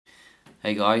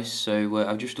Hey guys, so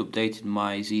I've just updated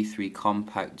my Z3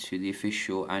 Compact to the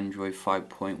official Android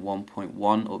 5.1.1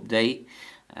 update.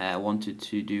 I wanted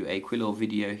to do a quick little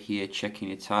video here checking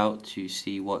it out to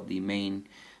see what the main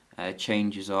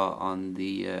changes are on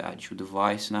the actual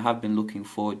device, and I have been looking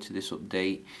forward to this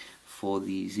update for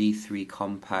the Z3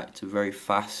 Compact, a very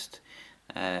fast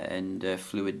and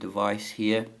fluid device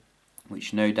here,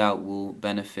 which no doubt will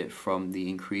benefit from the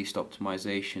increased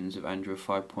optimizations of Android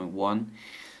 5.1.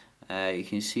 You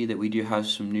can see that we do have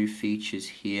some new features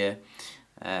here,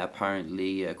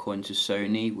 apparently according to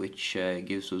Sony, which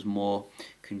gives us more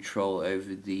control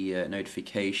over the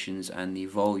notifications and the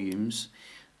volumes.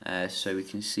 So we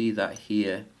can see that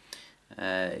here.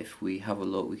 If we have a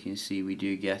look, we can see we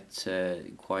do get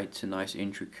quite a nice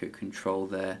intricate control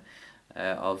there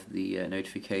of the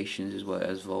notifications as well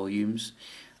as volumes.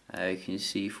 You can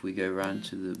see if we go around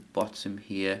to the bottom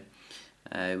here,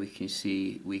 we can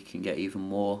see we can get even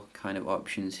more kind of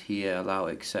options here, allow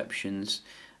exceptions.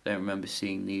 I don't remember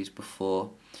seeing these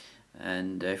before.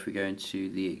 And if we go into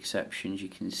the exceptions, you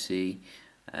can see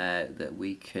that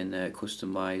we can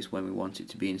customize when we want it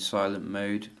to be in silent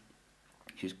mode,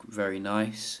 which is very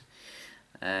nice.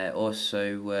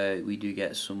 Also, we do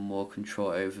get some more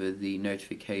control over the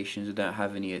notifications. I don't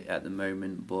have any at the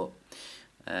moment, but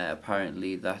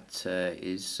apparently that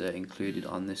is included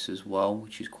on this as well,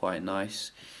 which is quite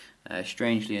nice.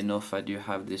 Strangely enough, I do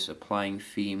have this applying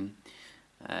theme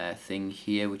thing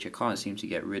here, which I can't seem to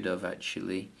get rid of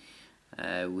actually,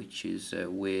 which is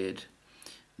weird,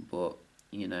 but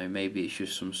you know, maybe it's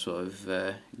just some sort of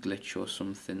glitch or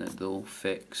something that they'll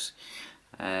fix.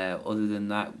 Other than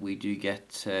that, we do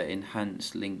get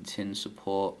enhanced LinkedIn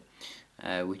support,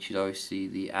 which is obviously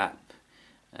the app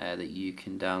that you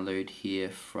can download here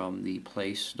from the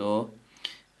Play Store.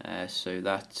 So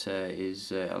that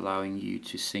is allowing you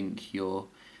to sync your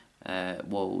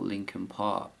Linkin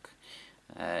Park.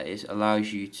 It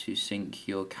allows you to sync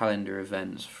your calendar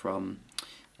events from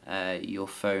your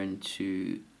phone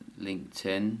to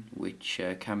LinkedIn, which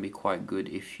can be quite good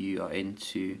if you are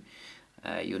into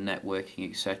your networking,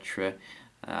 etc.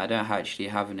 I don't actually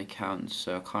have an account,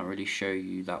 so I can't really show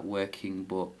you that working,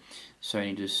 but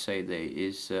Sony does say that it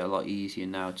is a lot easier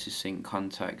now to sync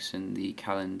contacts and the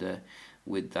calendar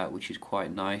with that, which is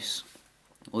quite nice.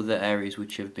 Other areas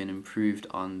which have been improved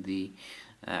on the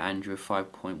Android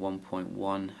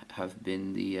 5.1.1 have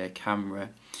been the camera.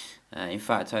 In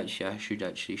fact, actually, I should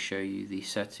actually show you the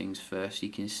settings first. You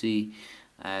can see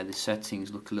the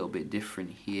settings look a little bit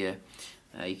different here.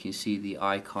 You can see the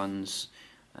icons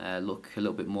look a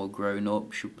little bit more grown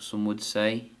up, some would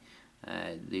say.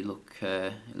 They look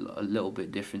a little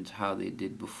bit different to how they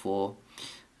did before.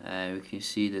 We can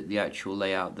see that the actual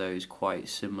layout though is quite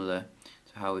similar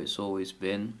to how it's always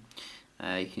been.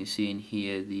 You can see in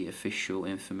here the official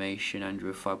information,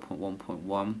 Android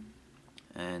 5.1.1,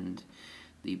 and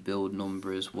the build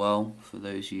number as well for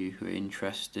those of you who are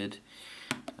interested.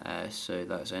 So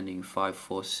that's ending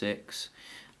 546.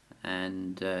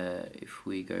 And if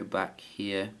we go back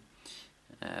here,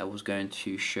 I was going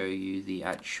to show you the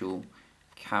actual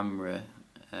camera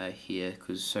here,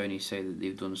 because Sony say that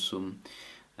they've done some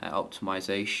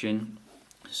optimization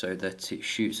so that it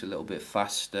shoots a little bit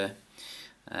faster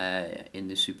in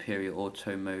the superior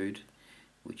auto mode,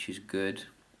 which is good.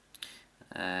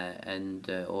 And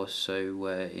also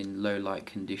in low light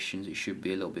conditions it should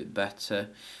be a little bit better.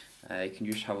 You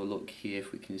can just have a look here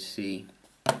if we can see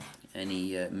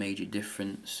any major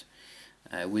difference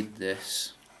with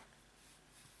this,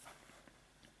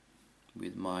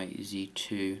 with my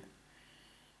Z2.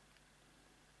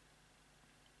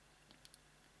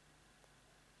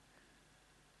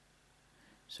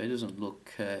 So it doesn't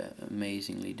look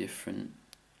amazingly different.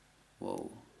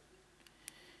 Whoa.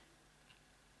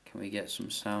 Can we get some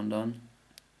sound on?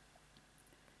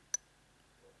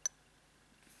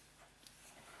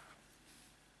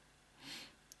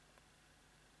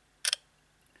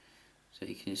 So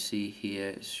you can see here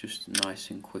it's just nice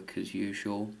and quick as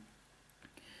usual.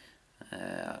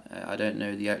 I don't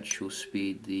know the actual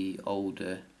speed the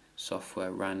older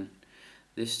software ran.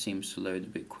 This seems to load a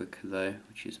bit quicker though,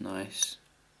 which is nice.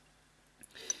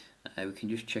 We can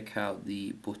just check out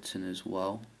the button as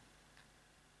well.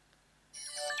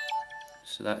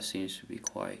 So that seems to be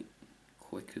quite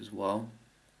quick as well,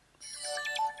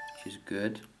 which is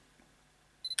good.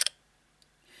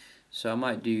 So I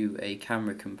might do a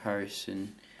camera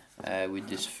comparison with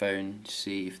this phone to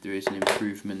see if there is an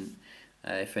improvement,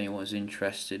 if anyone's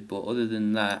interested. But other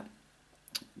than that,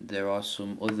 there are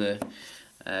some other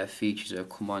features that have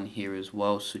come on here as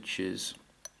well, such as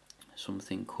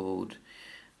something called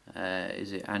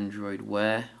is it Android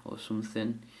Wear or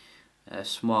something,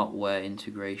 Smartware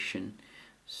integration.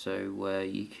 So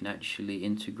you can actually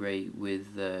integrate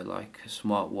with like a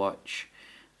smartwatch.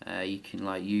 You can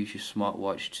like use your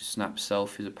smartwatch to snap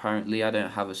selfies. Apparently, I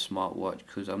don't have a smartwatch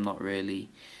because I'm not really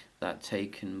that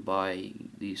taken by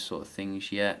these sort of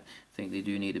things yet. I think they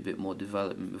do need a bit more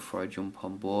development before I jump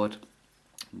on board.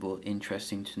 But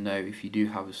interesting to know, if you do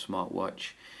have a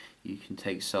smartwatch, you can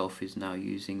take selfies now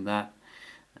using that.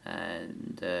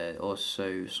 And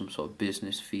also some sort of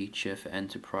business feature for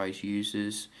enterprise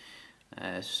users.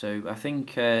 So I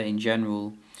think in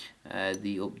general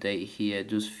the update here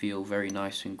does feel very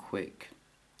nice and quick.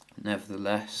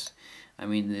 Nevertheless, I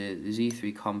mean the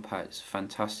Z3 Compact is a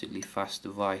fantastically fast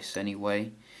device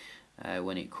anyway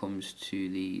when it comes to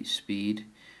the speed.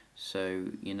 So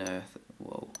you know,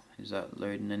 whoa, is that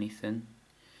loading anything?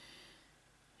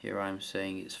 Here I'm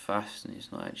saying it's fast and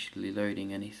it's not actually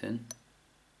loading anything.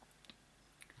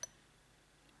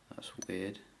 That's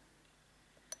weird.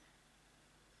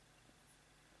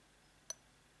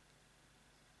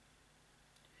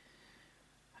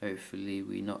 Hopefully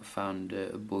we not found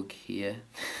a bug here.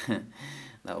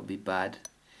 That would be bad.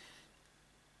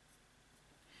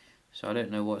 So I don't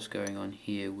know what's going on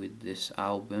here with this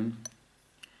album.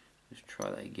 Let's try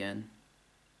that again.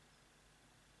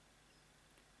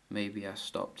 Maybe I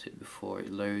stopped it before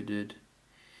it loaded.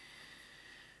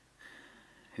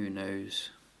 Who knows?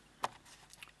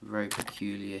 Very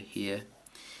peculiar here.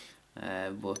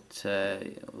 But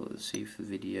let's see if the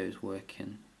video is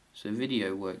working. So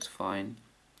video works fine.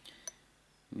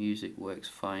 Music works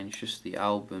fine. It's just the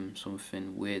album,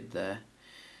 something weird there.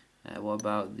 What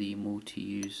about the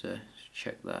multi-user? Let's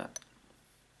check that.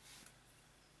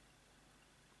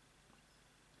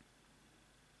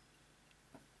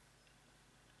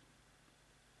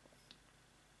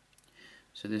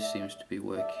 So this seems to be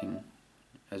working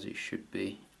as it should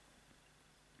be.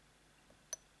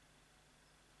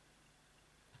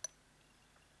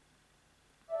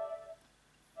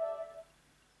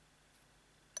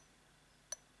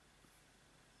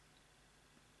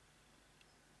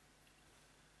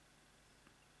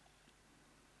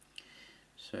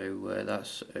 So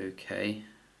that's okay,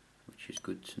 which is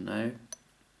good to know.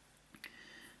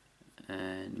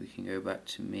 And we can go back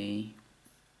to me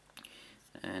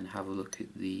and have a look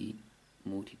at the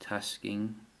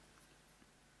multitasking.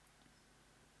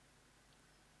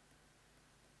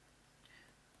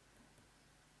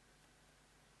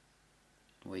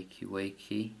 Wakey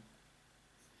wakey.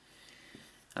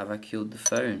 Have I killed the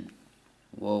phone?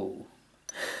 Whoa.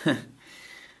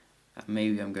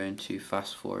 Maybe I'm going too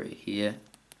fast for it here.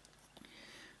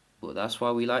 But that's why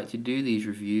we like to do these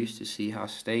reviews, to see how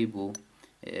stable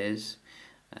it is.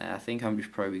 I think I'm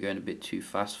just probably going a bit too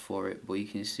fast for it, but you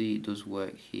can see it does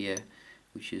work here,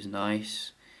 which is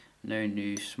nice. No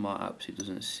new smart apps, it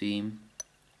doesn't seem.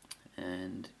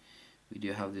 And we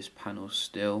do have this panel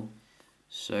still.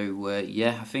 So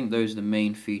yeah, I think those are the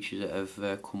main features that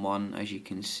have come on. As you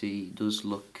can see, it does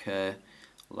look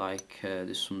like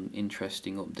there's some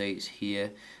interesting updates here.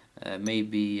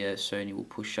 Maybe Sony will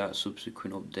push out a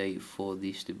subsequent update for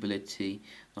the stability.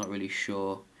 Not really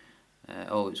sure.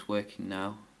 Oh, it's working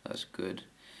now. That's good.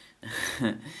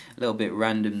 A little bit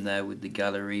random there with the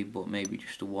gallery, but maybe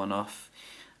just a one-off.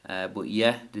 But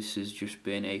yeah, this has just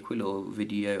been a quick little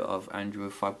video of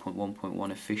Android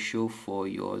 5.1.1 official for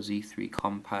your Z3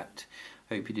 Compact.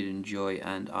 Hope you did enjoy,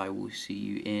 and I will see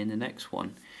you in the next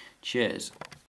one. Cheers.